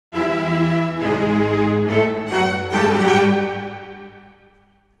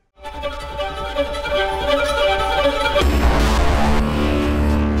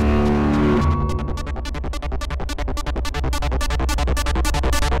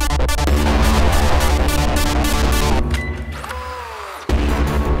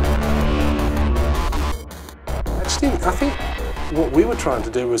what we were trying to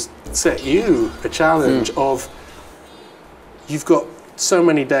do was set you a challenge of, you've got so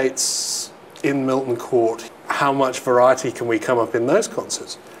many dates in Milton Court, how much variety can we come up in those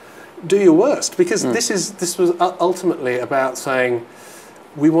concerts? Do your worst, because this was ultimately about saying,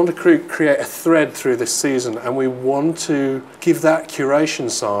 we want to create a thread through this season, and we want to give that curation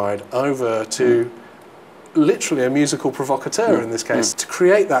side over to literally a musical provocateur in this case. To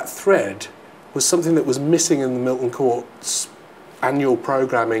create that thread was something that was missing in the Milton Court's annual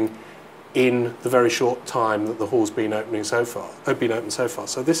programming in the very short time that the hall's been open so far.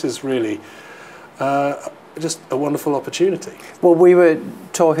 So this is really just a wonderful opportunity. Well, we were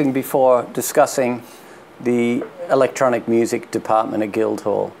talking before, discussing the electronic music department at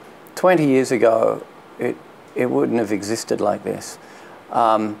Guildhall. 20 years ago, it wouldn't have existed like this.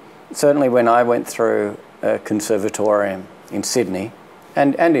 Certainly when I went through a conservatorium in Sydney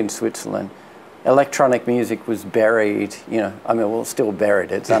and in Switzerland, electronic music was buried, you know, I mean, well, still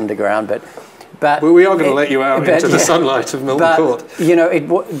buried, it's underground, but well, we are going to let you out into the sunlight of Milton Court. You know,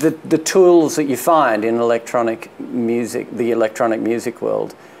 the tools that you find in electronic music, the electronic music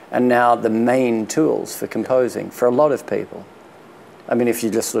world, are now the main tools for composing for a lot of people. I mean, if you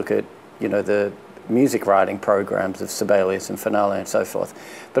just look at, you know, the music writing programs of Sibelius and Finale and so forth,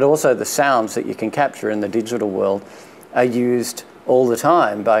 but also the sounds that you can capture in the digital world are used all the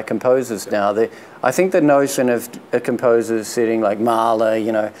time by composers now. I think the notion of a composer sitting like Mahler,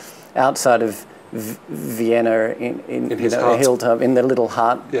 you know, outside of Vienna in you know, a hilltop in the little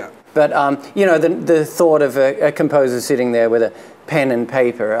hut. Yeah. But you know, the thought of a composer sitting there with a pen and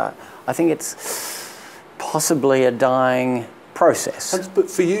paper, I think it's possibly a dying process. But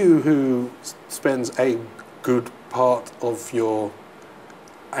for you, who spends a good part of your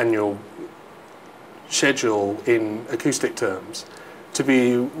annual schedule in acoustic terms, to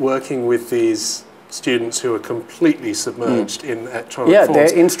be working with these students who are completely submerged in electronic forms.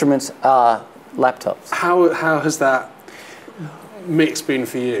 Their instruments are laptops. How has that mix been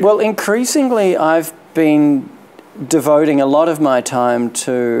for you? Well, increasingly I've been devoting a lot of my time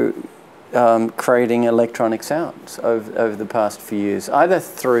to creating electronic sounds over the past few years, either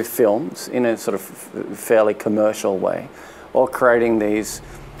through films in a sort of fairly commercial way, or creating these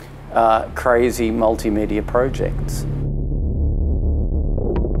crazy multimedia projects.